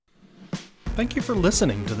Thank you for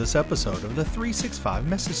listening to this episode of the 365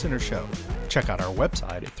 Message Center Show. Check out our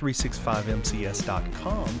website at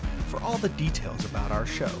 365mcs.com for all the details about our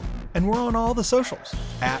show. And we're on all the socials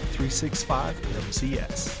at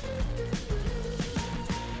 365mcs.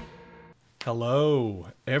 Hello,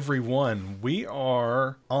 everyone. We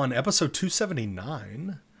are on episode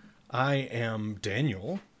 279. I am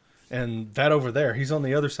Daniel. And that over there, he's on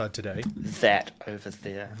the other side today. That over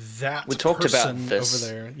there. That we talked about this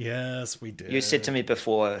over there. Yes, we did. You said to me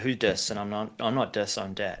before, "Who dis?" And I'm not dis.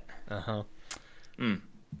 I'm dat. That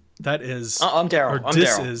is. I'm Daryl. I'm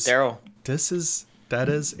Daryl. That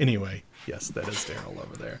is. Anyway, yes, that is Daryl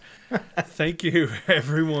over there. Thank you,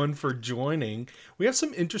 everyone, for joining. We have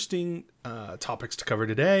some interesting topics to cover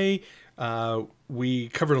today. We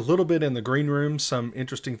covered a little bit in the green room, some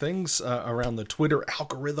interesting things around the Twitter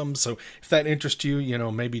algorithm. So if that interests you,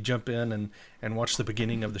 maybe jump in and watch the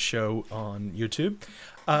beginning of the show on YouTube.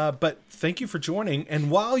 But thank you for joining.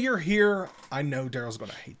 And while you're here, I know Daryl's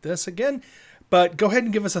going to hate this again, but go ahead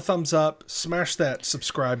and give us a thumbs up, smash that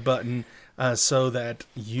subscribe button so that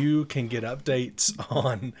you can get updates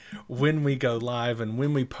on when we go live and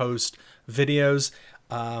when we post videos.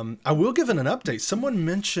 I will give an update. Someone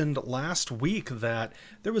mentioned last week that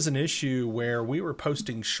there was an issue where we were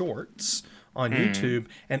posting shorts on YouTube,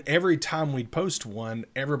 and every time we'd post one,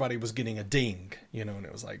 everybody was getting a ding, and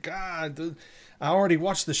it was like, I already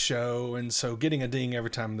watched the show, and so getting a ding every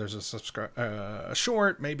time there's a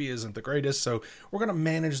short maybe isn't the greatest. So we're going to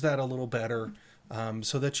manage that a little better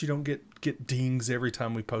so that you don't get dings every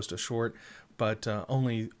time we post a short, but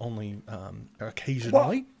only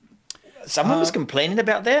occasionally. Someone was complaining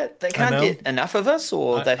about that. They can't get enough of us,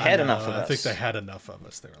 or they've had enough of us. I think they had enough of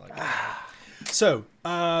us. They were like, So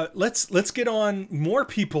let's get on more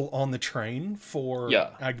people on the train for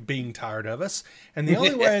being tired of us. And the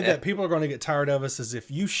only way that people are going to get tired of us is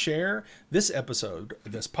if you share this episode,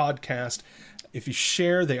 this podcast. If you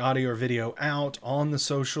share the audio or video out on the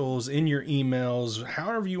socials, in your emails,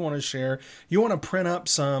 however you want to share, you want to print up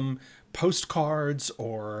some postcards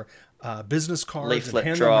or business cards, leaflet and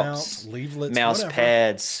hand drops, them out, leaflets, mouse whatever.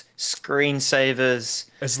 Pads, screensavers.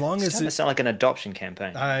 As long as it sounds like an adoption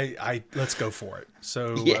campaign. I let's go for it.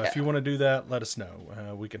 So if you want to do that, let us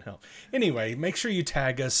know. We can help. Anyway, make sure you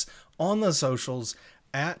tag us on the socials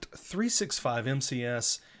at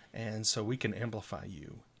 365MCS, and so we can amplify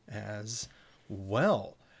you as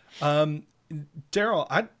well.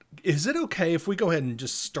 Daryl, is it okay if we go ahead and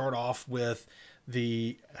just start off with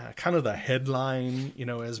the kind of the headline,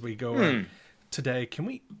 as we go on today? Can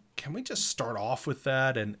we just start off with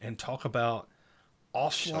that and talk about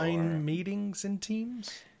offline meetings in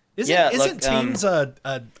Teams? Isn't Teams a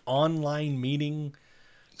online meeting?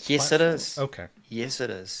 Yes, platform? It is. Okay. Yes, it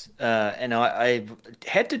is. And I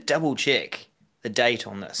had to double check the date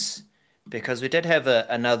on this because we did have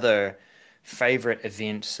another favorite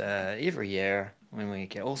event every year when we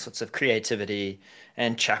get all sorts of creativity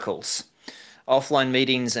and chuckles. Offline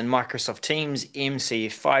meetings in Microsoft Teams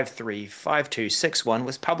MC535261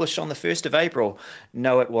 was published on the 1st of April.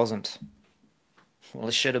 No, it wasn't. Well,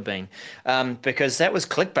 it should have been. Because that was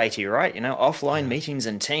clickbaity, right? Offline meetings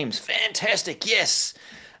in Teams. Fantastic, yes!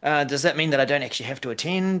 Does that mean that I don't actually have to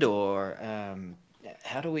attend? Or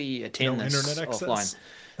how do we attend this internet access? Offline?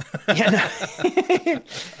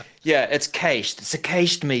 Yeah, it's cached. It's a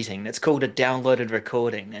cached meeting. It's called a downloaded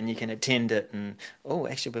recording, and you can attend it. And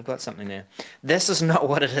actually, we've got something there. This is not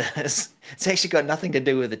what it is. It's actually got nothing to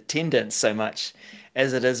do with attendance so much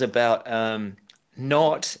as it is about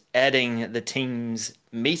not adding the Teams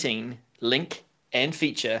meeting link and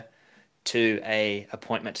feature to a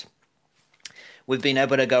appointment. We've been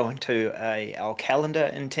able to go into our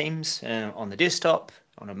calendar in Teams on the desktop,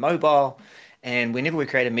 on a mobile. And whenever we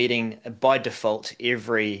create a meeting, by default,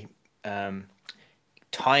 every time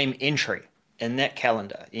entry in that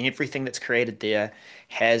calendar, and everything that's created there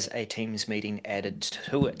has a Teams meeting added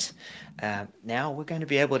to it. Now we're going to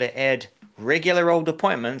be able to add regular old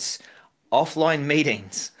appointments, offline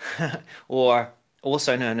meetings, or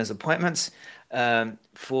also known as appointments,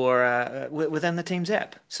 for within the Teams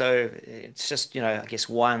app. So it's just, I guess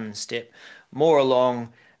one step more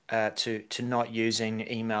along to not using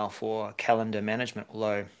email for calendar management,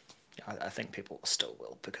 although I think people still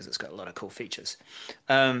will because it's got a lot of cool features.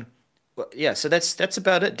 So that's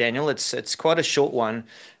about it, Daniel. It's quite a short one,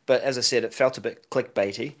 but as I said, it felt a bit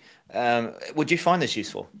clickbaity. Would you find this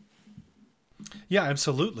useful? Yeah,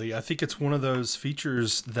 absolutely. I think it's one of those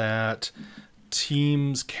features that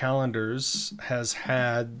Teams calendars has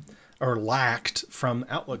had or lacked from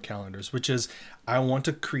Outlook calendars, which is I want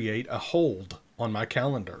to create a hold on my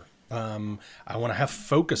calendar. I want to have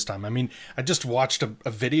focus time. I mean, I just watched a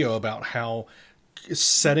video about how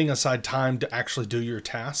setting aside time to actually do your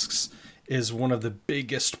tasks is one of the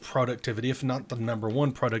biggest productivity, if not the number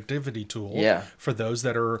one productivity tool for those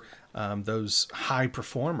that are those high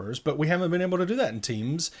performers. But we haven't been able to do that in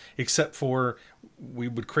Teams, except for we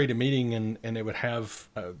would create a meeting and it would have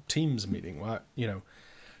a Teams meeting, you know.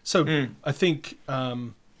 So I think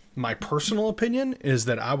my personal opinion is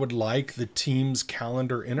that I would like the Teams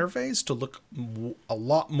calendar interface to look a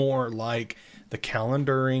lot more like the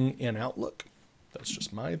calendaring in Outlook. That's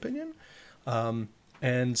just my opinion.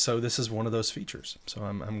 And so this is one of those features. So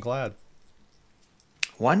I'm glad.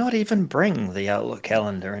 Why not even bring the Outlook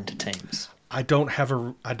calendar into Teams? I don't have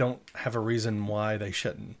a reason why they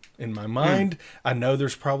shouldn't. In my mind, I know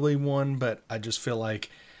there's probably one, but I just feel like,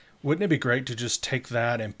 wouldn't it be great to just take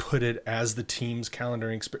that and put it as the Teams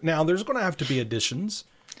calendaring experience? Now, there's going to have to be additions,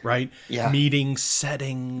 right? Yeah. Meeting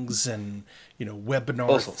settings and, you know,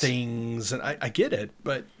 webinar things. And I get it,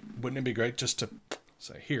 but wouldn't it be great just to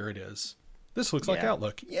say, here it is. This looks like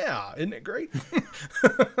Outlook. Yeah, isn't it great?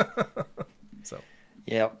 So.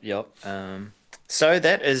 Yep. So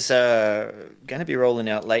that is going to be rolling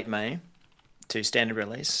out late May to standard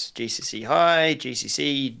release. GCC High,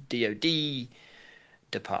 GCC, DoD,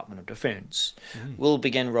 Department of Defense. Will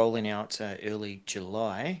begin rolling out early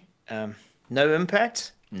July. No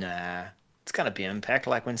impact? Nah. It's going to be impact,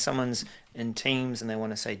 like when someone's in Teams and they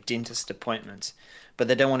want to say dentist appointment, but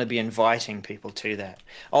they don't want to be inviting people to that.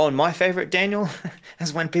 Oh, and my favorite, Daniel,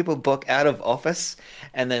 is when people book out of office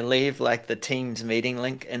and they leave like the Teams meeting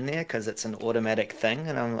link in there because it's an automatic thing.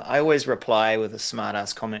 And I always reply with a smart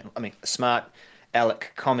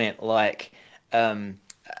aleck comment like,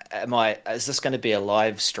 is this going to be a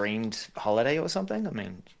live streamed holiday or something? I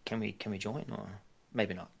mean, can we join, or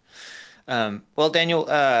maybe not? Well, Daniel,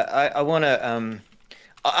 I want to.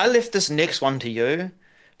 I left this next one to you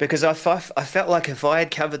because I felt like if I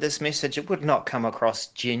had covered this message, it would not come across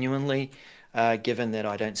genuinely, given that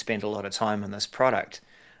I don't spend a lot of time on this product.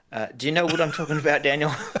 Do you know what I'm talking about,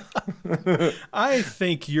 Daniel? I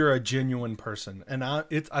think you're a genuine person, and I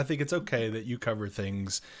think it's okay that you cover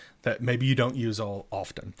things that maybe you don't use all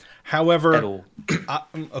often. However, At all.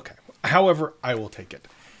 Okay. However, I will take it.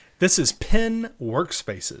 This is Pen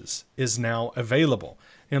Workspaces is now available.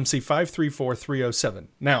 MC 534307.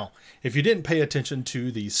 Now, if you didn't pay attention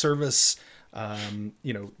to the service,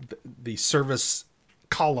 the service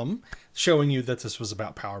column showing you that this was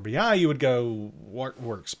about Power BI, you would go, what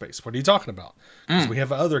workspace? What are you talking about? Because we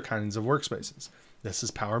have other kinds of workspaces. This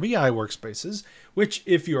is Power BI Workspaces, which,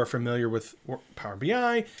 if you are familiar with Power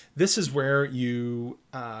BI, this is where you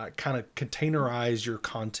kind of containerize your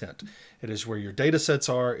content. It is where your data sets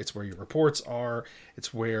are. It's where your reports are.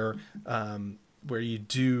 It's where you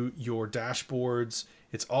do your dashboards.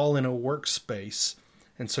 It's all in a workspace.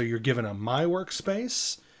 And so you're given a My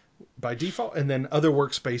Workspace by default, and then other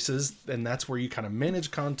workspaces, and that's where you kind of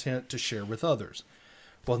manage content to share with others.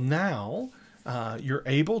 Well, now you're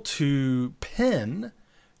able to pin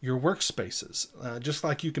your workspaces, just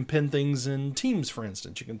like you can pin things in Teams, for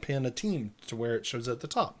instance. You can pin a team to where it shows at the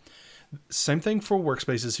top. Same thing for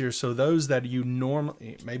workspaces here. So those that you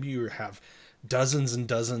normally, maybe you have dozens and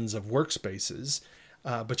dozens of workspaces,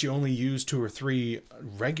 but you only use 2 or 3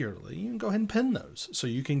 regularly, you can go ahead and pin those so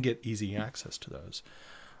you can get easy access to those.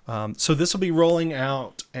 So this will be rolling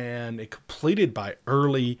out and it completed by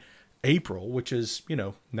early April, which is,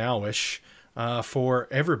 nowish for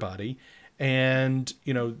everybody. And,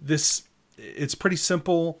 it's pretty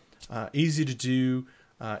simple, easy to do.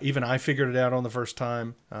 Even I figured it out on the first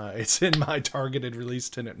time. It's in my targeted release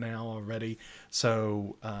tenant now already.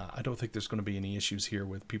 So I don't think there's going to be any issues here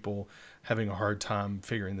with people having a hard time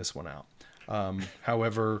figuring this one out.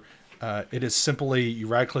 However, it is simply, you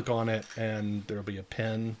right click on it and there'll be a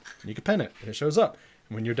pin and you can pin it and it shows up.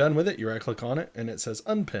 And when you're done with it, you right click on it and it says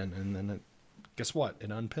unpin. And then guess what? It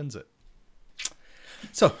unpins it.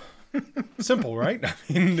 So simple, right? I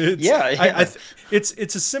mean,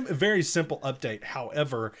 it's a very simple update.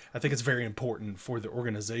 However, I think it's very important for the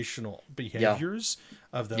organizational behaviors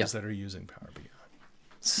of those that are using Power BI.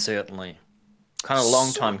 Certainly. Kind of a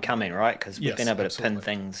long time coming, right? Because we've been able to pin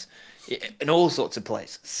things in all sorts of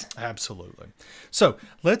places. Absolutely. So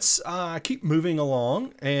let's keep moving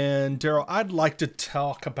along. And Daryl, I'd like to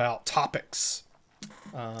talk about topics.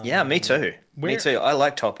 Me too. Me too. I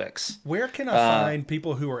like topics. Where can I find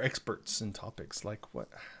people who are experts in topics? Like what?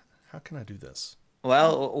 How can I do this?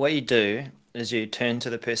 Well, what you do is you turn to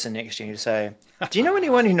the person next to you and say, do you know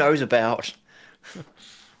anyone who knows about? There's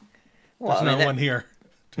no one here.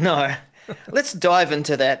 No. Let's dive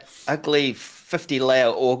into that ugly 50-layer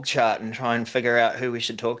org chart and try and figure out who we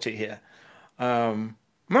should talk to here.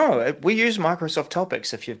 No, we use Microsoft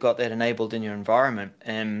Topics if you've got that enabled in your environment.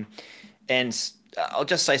 And I'll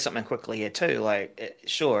just say something quickly here too. Like,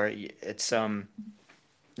 sure, it is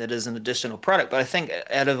an additional product, but I think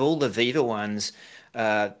out of all the Viva ones,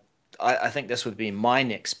 I think this would be my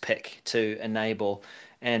next pick to enable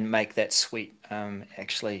and make that suite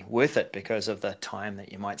actually worth it because of the time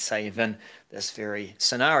that you might save in this very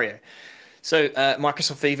scenario. So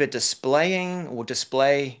Microsoft Viva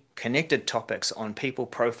display connected topics on people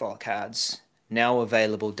profile cards, now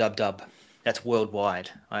available dub. That's worldwide.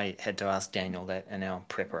 I had to ask Daniel that in our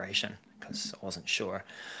preparation because I wasn't sure.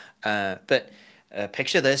 But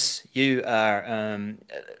picture this. You are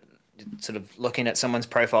sort of looking at someone's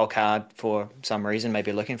profile card for some reason,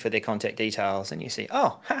 maybe looking for their contact details, and you see,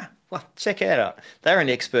 well, check it out. They're an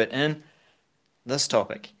expert in this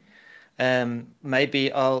topic.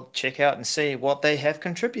 Maybe I'll check out and see what they have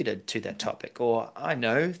contributed to that topic, or I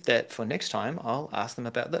know that for next time I'll ask them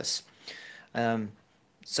about this.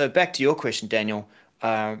 So back to your question, Daniel,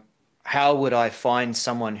 how would I find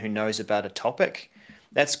someone who knows about a topic?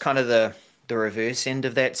 That's kind of the reverse end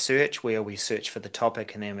of that search, where we search for the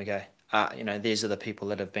topic and then we go, these are the people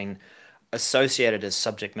that have been associated as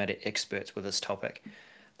subject matter experts with this topic.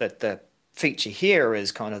 That the feature here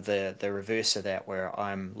is kind of the reverse of that, where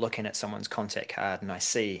I'm looking at someone's contact card and I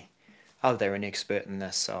see, they're an expert in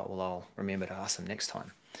this, so I'll remember to ask them next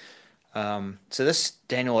time. So this,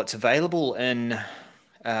 Daniel, it's available in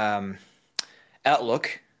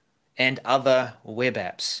Outlook and other web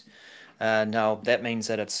apps. Now, that means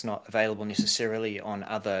that it's not available necessarily on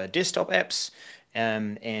other desktop apps,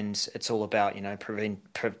 and it's all about,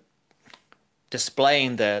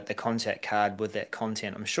 displaying the contact card with that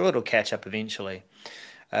content. I'm sure it'll catch up eventually.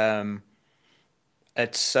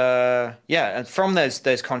 It's and from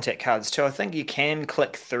those contact cards too, I think you can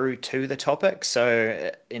click through to the topic.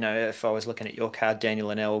 So if I was looking at your card,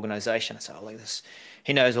 Daniel, in our organization, I say, look at this.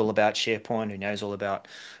 He knows all about SharePoint. He knows all about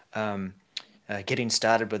getting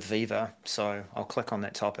started with Viva. So I'll click on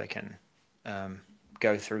that topic and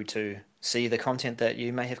go through to see the content that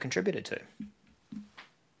you may have contributed to.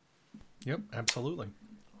 Yep, absolutely.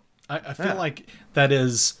 I feel like that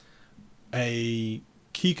is a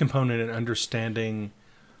key component in understanding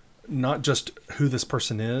not just who this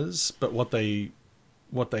person is, but what they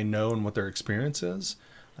know and what their experience is.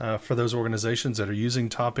 For those organizations that are using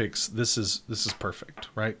topics, this is perfect,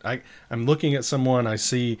 right? I'm looking at someone, I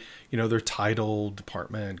see, their title,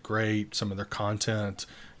 department, great, some of their content,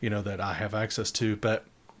 that I have access to, but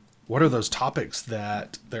what are those topics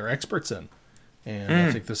that they're experts in? And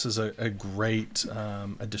I think this is a great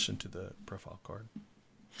addition to the profile card.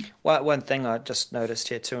 Well, one thing I just noticed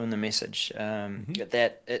here too in the message,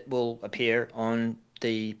 that it will appear on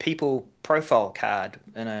the people profile card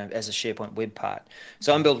as a SharePoint web part.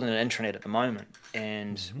 So I'm building an intranet at the moment,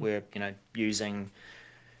 and we're using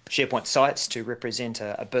SharePoint sites to represent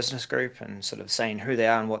a business group and sort of saying who they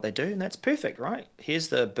are and what they do, and that's perfect, right? Here's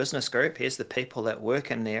the business group, here's the people that work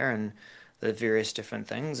in there and the various different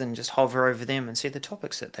things, and just hover over them and see the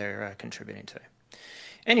topics that they're contributing to.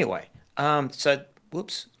 Anyway, so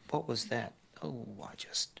whoops, what was that? Oh, I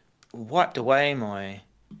just wiped away my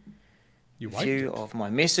view of my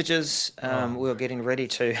messages. We were getting ready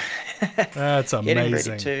to. That's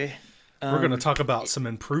amazing. We're going to talk about some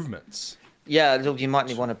improvements. Yeah, you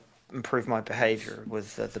might want to improve my behavior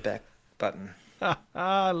with the back button.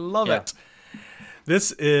 I love it.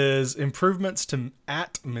 This is improvements to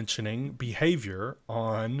 @mentioning behavior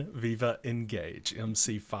on Viva Engage,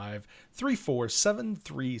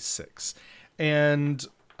 MC534736. And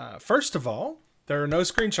first of all, there are no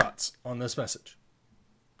screenshots on this message.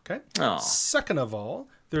 Okay. Second of all,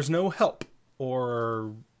 there's no help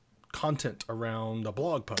or content around a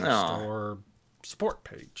blog post or support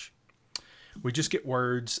page. We just get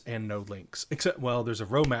words and no links, except, there's a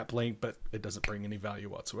roadmap link, but it doesn't bring any value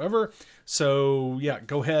whatsoever. So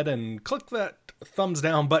go ahead and click that thumbs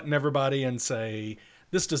down button, everybody, and say,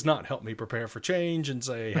 this does not help me prepare for change, and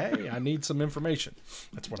say, hey, I need some information.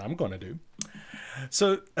 That's what I'm going to do.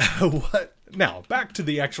 So now back to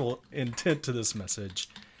the actual intent to this message.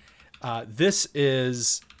 This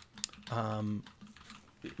is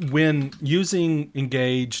when using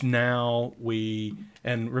Engage now,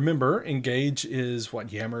 and remember, Engage is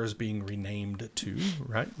what Yammer is being renamed to,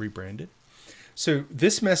 right? Rebranded. So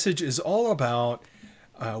this message is all about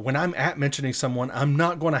when I'm @mentioning someone, I'm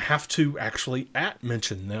not going to have to actually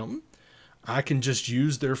 @mention them. I can just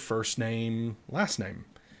use their first name, last name,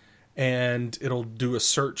 and it'll do a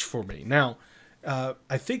search for me. Now,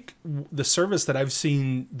 I think the service that I've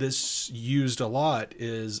seen this used a lot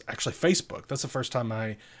is actually Facebook. That's the first time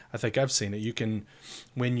I think I've seen it. You can,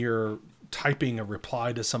 when you're typing a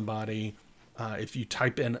reply to somebody, if you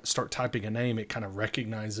start typing a name, it kind of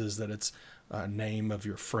recognizes that it's a name of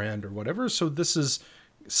your friend or whatever. So this is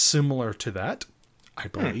similar to that, I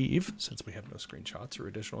believe, since we have no screenshots or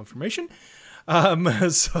additional information.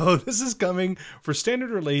 So this is coming for standard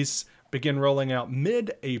release, begin rolling out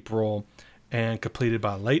mid-April, and completed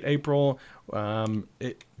by late April.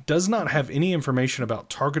 It does not have any information about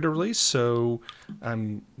targeted release, so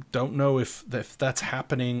I don't know if that's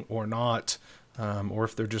happening or not, or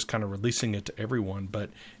if they're just kind of releasing it to everyone, but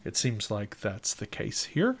it seems like that's the case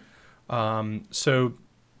here. So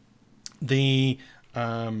the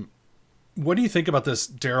what do you think about this,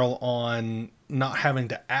 Daryl, on not having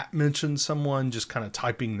to mention someone, just kind of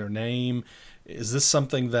typing their name? Is this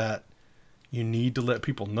something that you need to let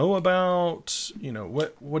people know about?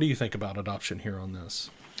 What do you think about adoption here on this?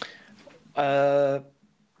 I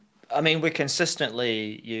mean, we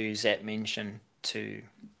consistently use @mention to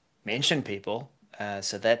mention people,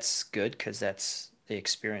 so that's good because that's the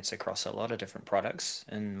experience across a lot of different products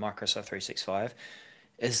in Microsoft 365.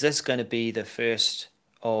 Is this going to be the first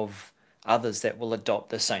of others that will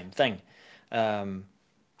adopt the same thing?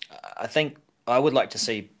 I think I would like to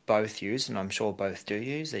see both use, and I'm sure both do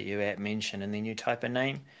use, that you @mention and then you type a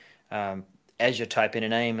name. As you're typing a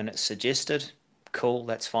name and it's suggested, cool,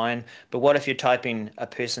 that's fine. But what if you're typing a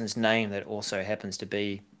person's name that also happens to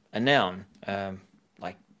be a noun,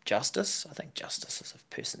 like Justice? I think Justice is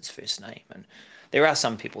a person's first name, and there are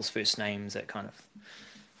some people's first names that kind of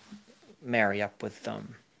marry up with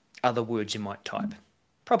other words you might type.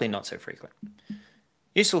 Probably not so frequent.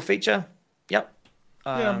 Useful feature, yep.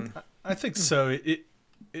 Yeah, I think so.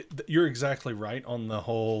 You're exactly right on the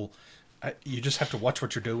whole. You just have to watch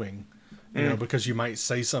what you're doing, because you might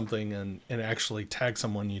say something and actually tag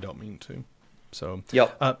someone you don't mean to. So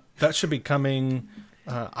yep. That should be coming.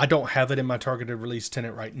 I don't have it in my targeted release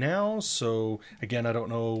tenant right now, so again, I don't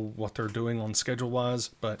know what they're doing on schedule wise,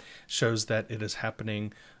 but shows that it is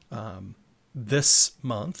happening this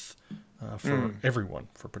month for everyone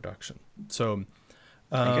for production. So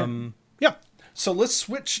yeah. So let's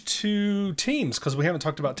switch to Teams, because we haven't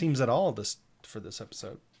talked about Teams at all for this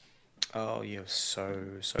episode. Oh, you're so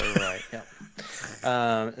right. Yeah.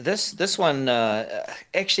 This one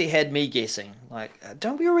actually had me guessing. Like,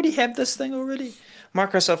 don't we already have this thing already?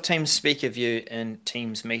 Microsoft Teams Speaker View in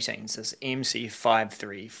Teams meetings is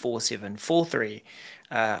MC534743.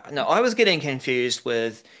 No, I was getting confused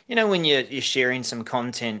with, when you're sharing some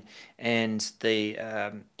content and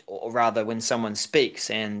or rather when someone speaks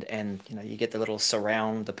and you get the little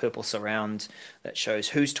surround, the purple surround that shows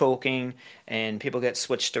who's talking, and people get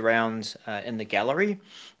switched around in the gallery.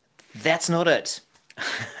 That's not it.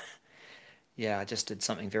 Yeah, I just did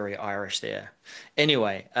something very Irish there.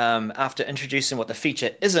 Anyway, after introducing what the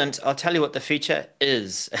feature isn't, I'll tell you what the feature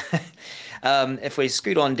is. If we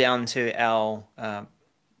scoot on down to our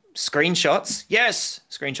screenshots, yes,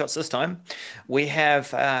 screenshots this time, we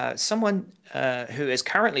have someone who is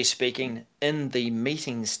currently speaking in the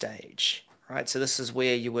meeting stage, right? So this is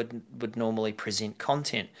where you would normally present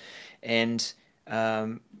content, and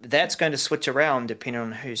that's going to switch around depending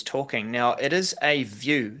on who's talking. Now, it is a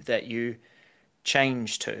view that you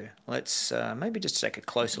change to. Let's maybe just take a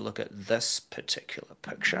closer look at this particular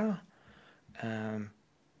picture.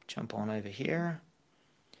 Jump on over here.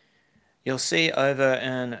 You'll see over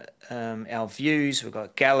in our views, we've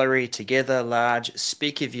got gallery, together, large.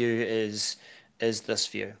 Speaker view is this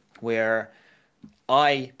view, where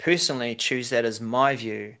I personally choose that as my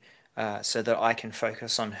view so that I can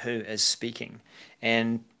focus on who is speaking.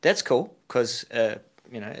 And that's cool because,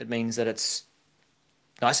 it means that it's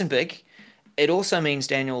nice and big. It also means,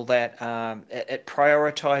 Daniel, that it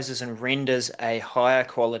prioritizes and renders a higher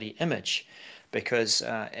quality image because,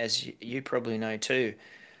 as you probably know too,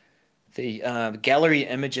 the gallery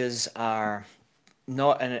images are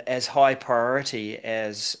not as high priority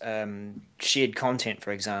as shared content,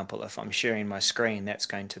 for example. If I'm sharing my screen, that's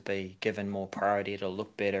going to be given more priority. It'll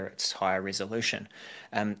look better. It's higher resolution.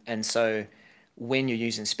 And so when you're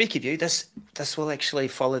using Speaker View, this will actually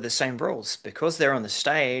follow the same rules. Because they're on the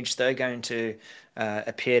stage, they're going to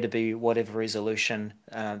appear to be whatever resolution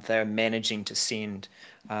they're managing to send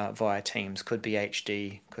via Teams. Could be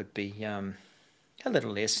HD, could be a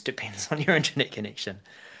little less, depends on your internet connection.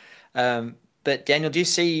 But Daniel, do you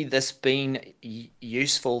see this being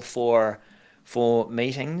useful for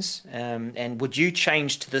meetings? And would you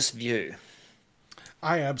change to this view?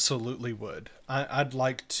 I absolutely would. I'd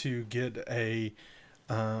like to get a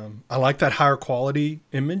I like that higher quality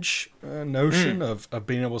image notion of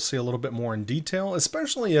being able to see a little bit more in detail,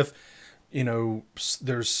 especially if,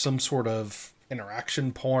 there's some sort of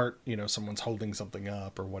interaction part, someone's holding something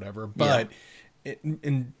up or whatever. But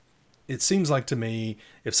it seems like to me,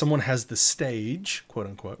 if someone has the stage, quote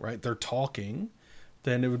unquote, right, they're talking,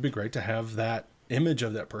 then it would be great to have that image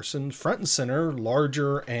of that person front and center,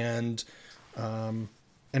 larger and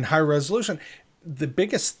high resolution. The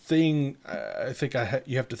biggest thing I think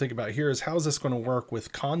you have to think about here is how is this going to work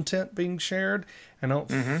with content being shared? And I don't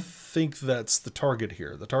think that's the target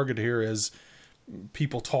here. The target here is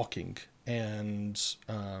people talking and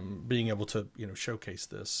being able to showcase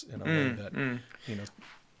this in a way that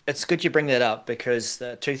It's good you bring that up because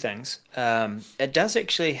two things. It does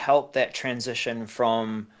actually help that transition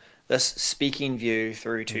from this speaking view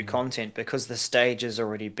through to content because the stage is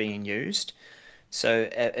already being used. So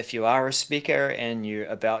if you are a speaker and you're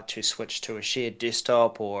about to switch to a shared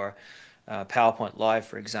desktop or PowerPoint Live,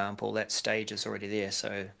 for example, that stage is already there.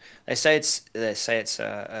 So they say it's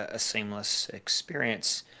a seamless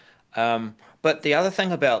experience. But the other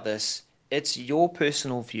thing about this, it's your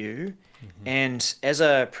personal view. And as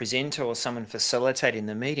a presenter or someone facilitating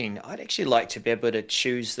the meeting, I'd actually like to be able to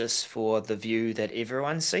choose this for the view that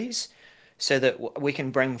everyone sees so that we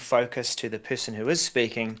can bring focus to the person who is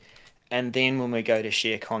speaking. And then when we go to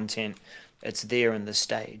share content, it's there in the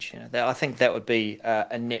stage. I think that would be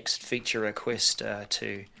a next feature request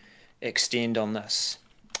to extend on this.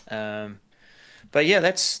 But yeah,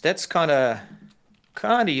 that's kind of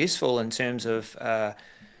useful in terms of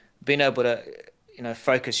being able to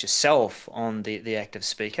focus yourself on the active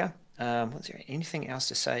speaker. Was there anything else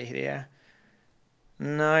to say there?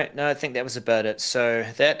 No, I think that was about it. So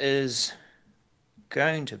that is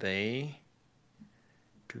going to be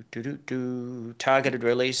targeted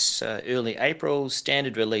release early April,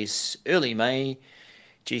 standard release early May,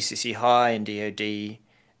 GCC High and DoD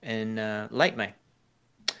in late May.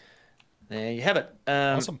 There you have it.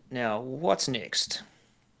 Awesome. Now, what's next?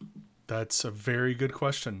 That's a very good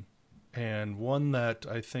question, and one that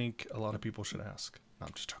I think a lot of people should ask. No,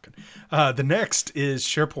 I'm just joking. The next is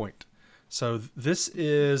SharePoint. So this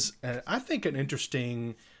is, I think, an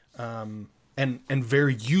interesting and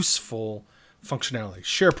very useful functionality.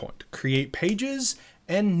 SharePoint. Create pages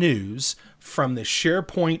and news from the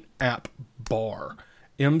SharePoint app bar.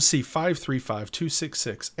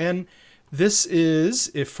 MC535266. And this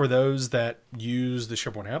is, if for those that use the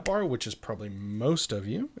SharePoint app bar, which is probably most of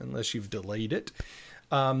you, unless you've delayed it,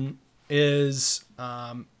 is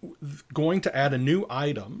going to add a new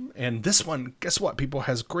item. And this one, guess what, people,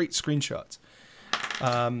 has great screenshots.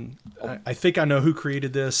 I think I know who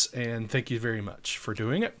created this, and thank you very much for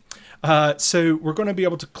doing it. So we're going to be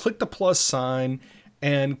able to click the plus sign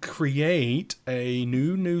and create a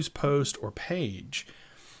new news post or page.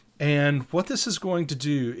 And what this is going to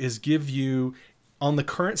do is give you, on the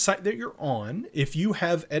current site that you're on, if you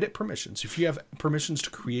have edit permissions, if you have permissions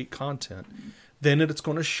to create content, then it's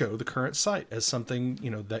going to show the current site as something,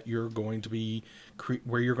 that you're going to be,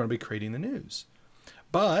 where you're going to be creating the news.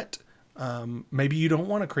 But maybe you don't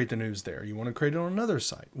want to create the news there. You want to create it on another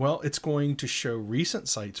site. Well, it's going to show recent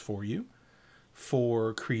sites for you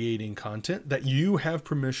for creating content that you have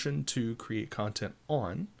permission to create content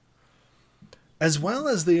on, as well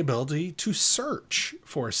as the ability to search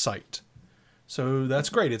for a site. So that's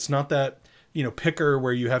great. It's not that, picker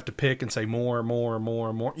where you have to pick and say more.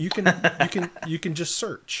 You can just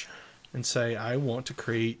search and say, I want to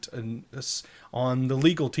create this on the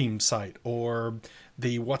legal team site or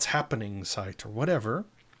the What's Happening site or whatever.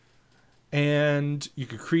 And you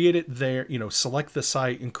could create it there, select the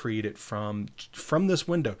site and create it from this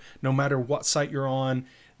window, no matter what site you're on.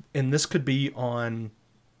 And this could be on,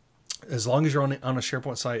 as long as you're on a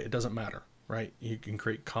SharePoint site, it doesn't matter, right? You can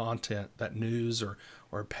create content, that news or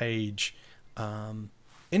a page,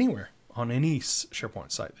 anywhere on any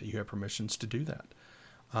SharePoint site that you have permissions to do that.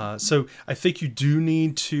 So I think you do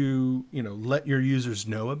need to, let your users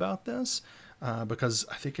know about this, because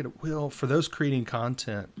I think it will, for those creating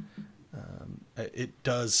content, it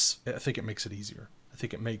does, I think it makes it easier. I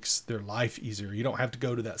think it makes their life easier. You don't have to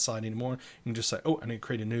go to that site anymore. You can just say, oh, I need to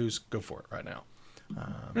create a news, go for it right now.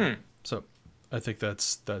 So I think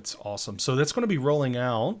that's awesome. So that's going to be rolling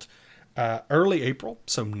out early April,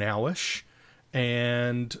 so nowish,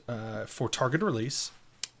 and for target release,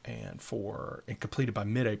 and completed by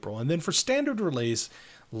mid-April, and then for standard release,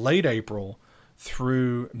 late April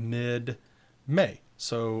through mid-May.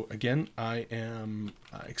 So again, I am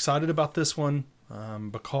excited about this one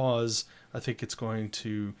because I think it's going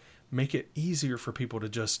to make it easier for people to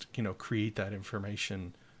just create that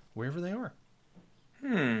information wherever they are.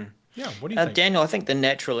 Yeah, what do you think? Daniel, I think the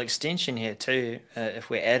natural extension here too, if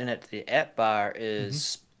we're adding it to the app bar,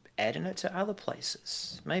 is adding it to other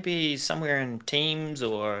places. Maybe somewhere in Teams,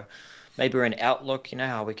 or maybe we're in Outlook. You know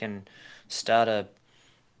how we can start a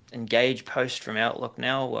engage post from Outlook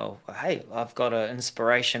now. Well, hey, I've got an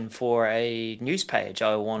inspiration for a news page.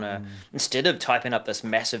 I want to, instead of typing up this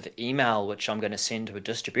massive email, which I'm going to send to a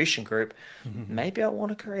distribution group, maybe I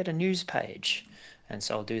want to create a news page. And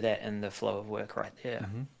so I'll do that in the flow of work right there.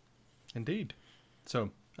 Indeed. So,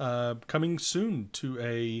 coming soon to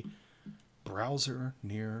a browser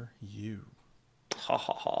near you. Ha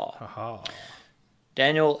ha ha. Haha.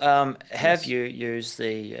 Daniel, have you used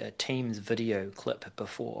the Teams video clip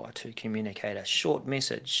before to communicate a short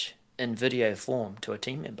message in video form to a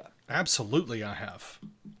team member? Absolutely, I have.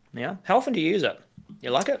 Yeah? How often do you use it? You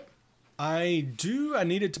like it? I do. I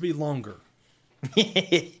need it to be longer.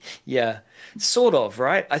 Yeah, sort of,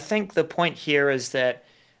 right? I think the point here is that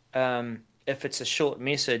if it's a short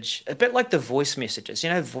message, a bit like the voice messages, you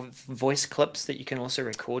know, voice clips that you can also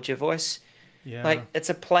record your voice. Yeah. Like,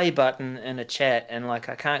 it's a play button in a chat, and like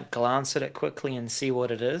I can't glance at it quickly and see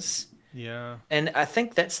what it is. Yeah. And I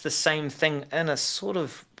think that's the same thing in a sort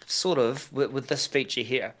of with this feature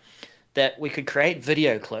here, that we could create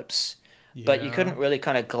video clips, but you Yeah. couldn't really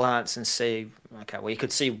kind of glance and see. Okay, well, you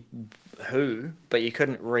could see who, but you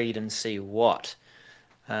couldn't read and see what.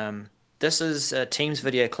 This is a Teams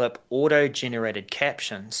video clip, auto-generated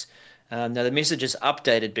captions. Now the message is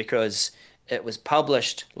updated because it was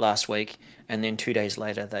published last week, and then 2 days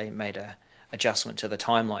later they made a adjustment to the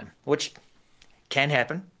timeline, which can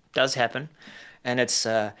happen, does happen, and it's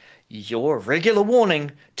your regular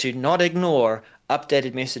warning to not ignore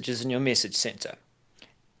updated messages in your message center.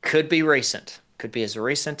 Could be recent, could be as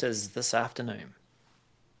recent as this afternoon.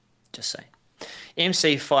 Just saying.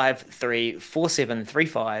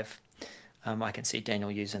 MC534735. I can see Daniel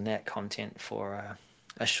using that content for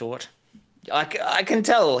a short. I can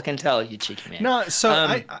tell, you cheeky man. No,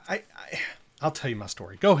 so I'll tell you my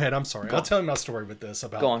story. Go ahead. I'm sorry. I'll tell you my story with this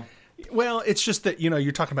about. Go on. Well, it's just that,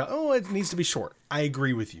 you're talking about, it needs to be short. I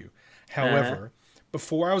agree with you. However,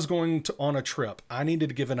 before I was going on a trip, I needed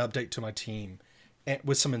to give an update to my team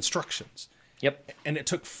with some instructions. Yep. And it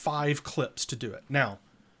took 5 clips to do it. Now,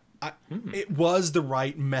 it was the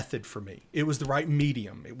right method for me. It was the right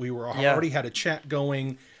medium. We already had a chat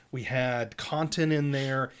going. We had content in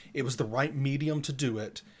there. It was the right medium to do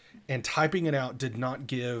it. And typing it out did not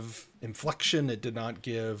give inflection. It did not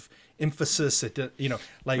give emphasis. It did,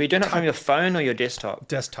 like. Were you doing it from your phone or your desktop?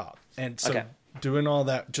 Desktop. And so doing all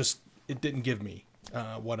that, it didn't give me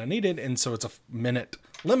what I needed. And so it's a minute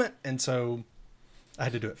limit. And so I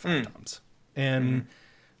had to do it 5 times. And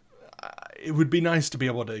it would be nice to be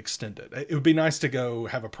able to extend it. It would be nice to go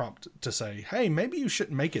have a prompt to say, hey, maybe you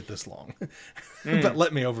shouldn't make it this long, but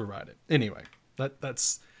let me override it. Anyway,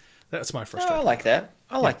 that's my frustration. I like that.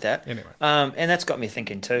 I like that. Anyway. And that's got me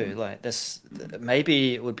thinking too, like this,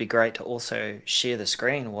 maybe it would be great to also share the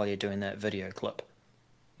screen while you're doing that video clip.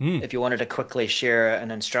 If you wanted to quickly share an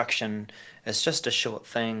instruction, it's just a short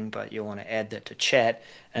thing, but you want to add that to chat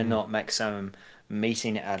and not make some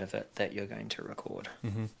meeting out of it that you're going to record.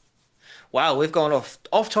 Wow, we've gone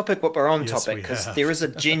off topic, but we're on topic, because there is a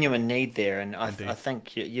genuine need there, and I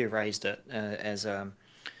think you raised it as a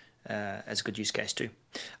good use case too.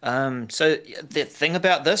 So the thing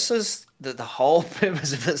about this is that the whole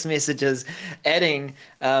purpose of this message is adding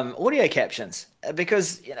audio captions,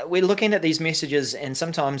 because we're looking at these messages, and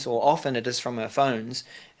sometimes or often it is from our phones,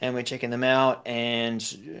 and we're checking them out, and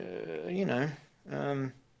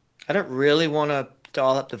I don't really want to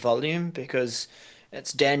dial up the volume because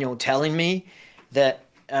it's Daniel telling me that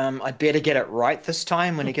I'd better get it right this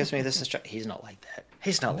time when he gives me this instruction. He's not like that.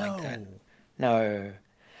 He's not like that. No.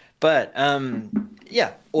 But,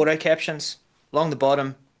 auto captions along the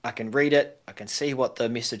bottom. I can read it. I can see what the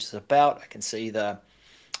message is about. I can see the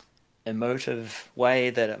emotive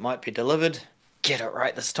way that it might be delivered. Get it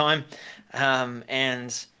right this time. I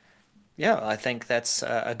think that's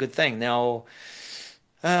a good thing. Now,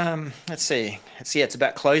 let's see. It's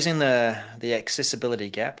about closing the accessibility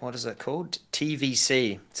gap. What is it called?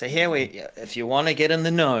 TVC. So here if you want to get in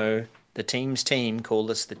the know, the Teams team call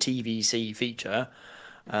this the TVC feature.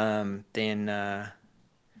 Then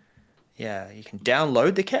you can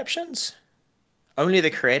download the captions. Only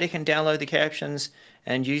the creator can download the captions,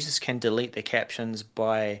 and users can delete the captions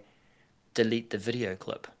by delete the video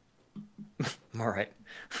clip. All right.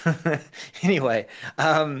 Anyway,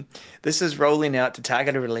 this is rolling out to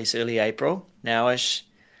targeted release early April now-ish,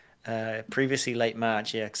 previously late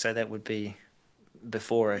March, so that would be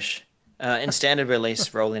before-ish. In standard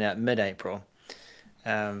release, rolling out mid-April.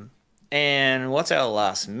 And what's our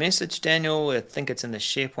last message, Daniel? I think it's in the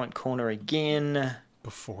SharePoint corner again.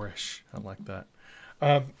 Before-ish. I like that.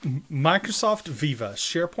 Microsoft Viva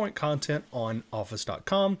SharePoint content on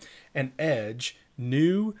Office.com and Edge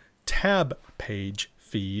new tab page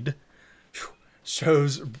feed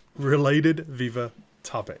shows related Viva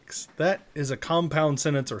topics. That is a compound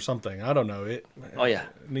sentence or something. I don't know. It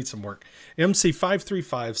needs some work. MC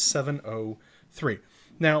 535703.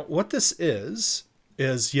 Now, what this is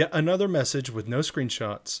yet another message with no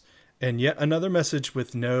screenshots and yet another message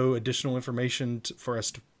with no additional information for us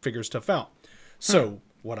to figure stuff out. So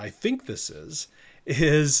what I think this is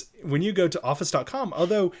when you go to office.com,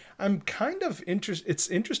 although I'm kind of interested, it's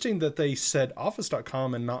interesting that they said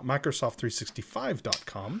office.com and not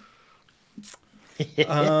Microsoft365.com.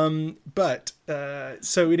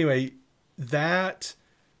 So anyway, that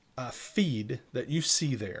feed that you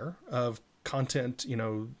see there of content,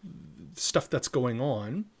 stuff that's going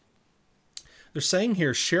on, they're saying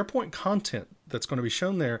here SharePoint content that's going to be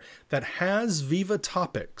shown there that has Viva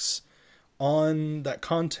topics on that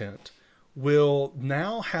content will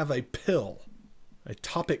now have a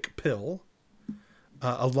topic pill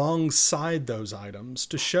alongside those items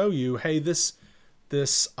to show you, hey, this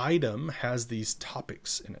item has these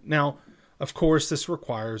topics in it. Now, of course, this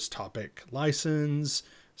requires topic license.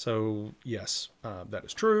 So yes, that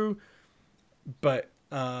is true. But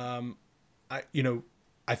I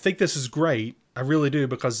think this is great. I really do,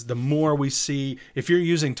 because the more we see, if you're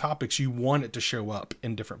using topics, you want it to show up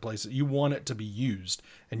in different places. You want it to be used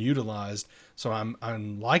and utilized. So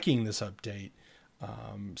I'm liking this update.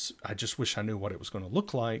 I just wish I knew what it was going to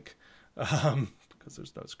look like, because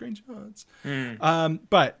there's no screenshots.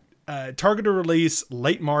 But targeted release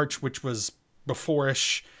late March, which was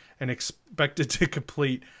before-ish, and expected to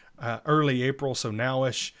complete early April, so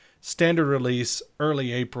now-ish. Standard release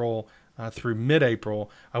early April through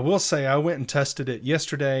mid-April. I will say I went and tested it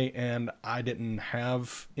yesterday, and I didn't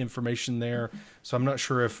have information there, so I'm not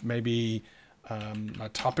sure if maybe my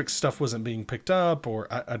topic stuff wasn't being picked up, or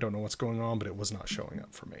I don't know what's going on, but it was not showing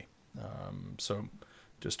up for me. So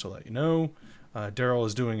just to let you know, Daryl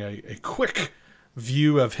is doing a quick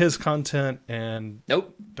view of his content, and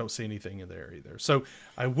don't see anything in there either. So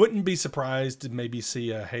I wouldn't be surprised to maybe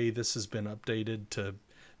see hey, this has been updated to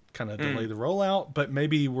kind of delay the rollout, but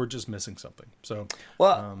maybe we're just missing something. So,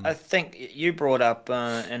 I think you brought up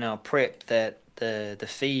in our prep that the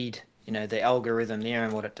feed, the algorithm there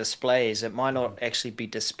and what it displays, it might not actually be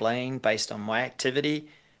displaying based on my activity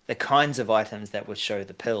the kinds of items that would show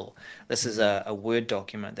the pill. This is a Word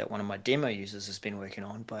document that one of my demo users has been working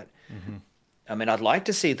on, but I mean, I'd like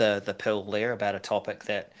to see the pill there about a topic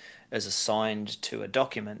that is assigned to a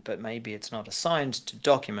document, but maybe it's not assigned to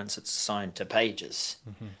documents, it's assigned to pages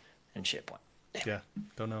in SharePoint. Yeah,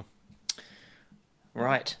 don't know.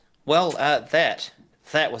 Right. Well,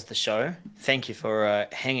 that was the show. Thank you for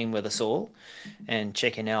hanging with us all and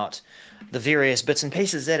checking out the various bits and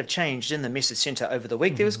pieces that have changed in the Message Center over the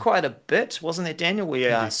week. There was quite a bit, wasn't there, Daniel? We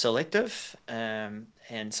are selective, and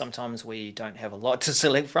sometimes we don't have a lot to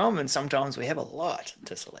select from, and sometimes we have a lot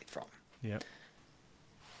to select from. Yeah,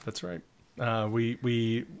 that's right.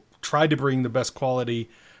 We tried to bring the best quality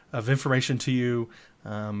of information to you,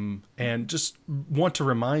 and just want to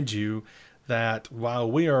remind you that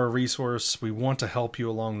while we are a resource, we want to help you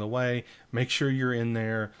along the way. Make sure you're in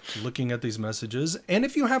there looking at these messages. And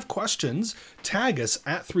if you have questions, tag us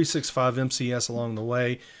at 365MCS along the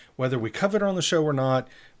way. Whether we cover it on the show or not,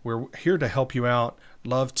 we're here to help you out.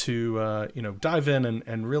 Love to dive in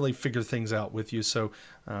and really figure things out with you. So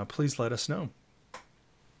please let us know.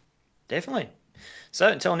 Definitely. So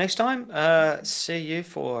until next time, see you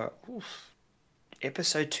for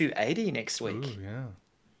episode 280 next week. Ooh, yeah.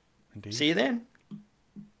 Indeed. See you then.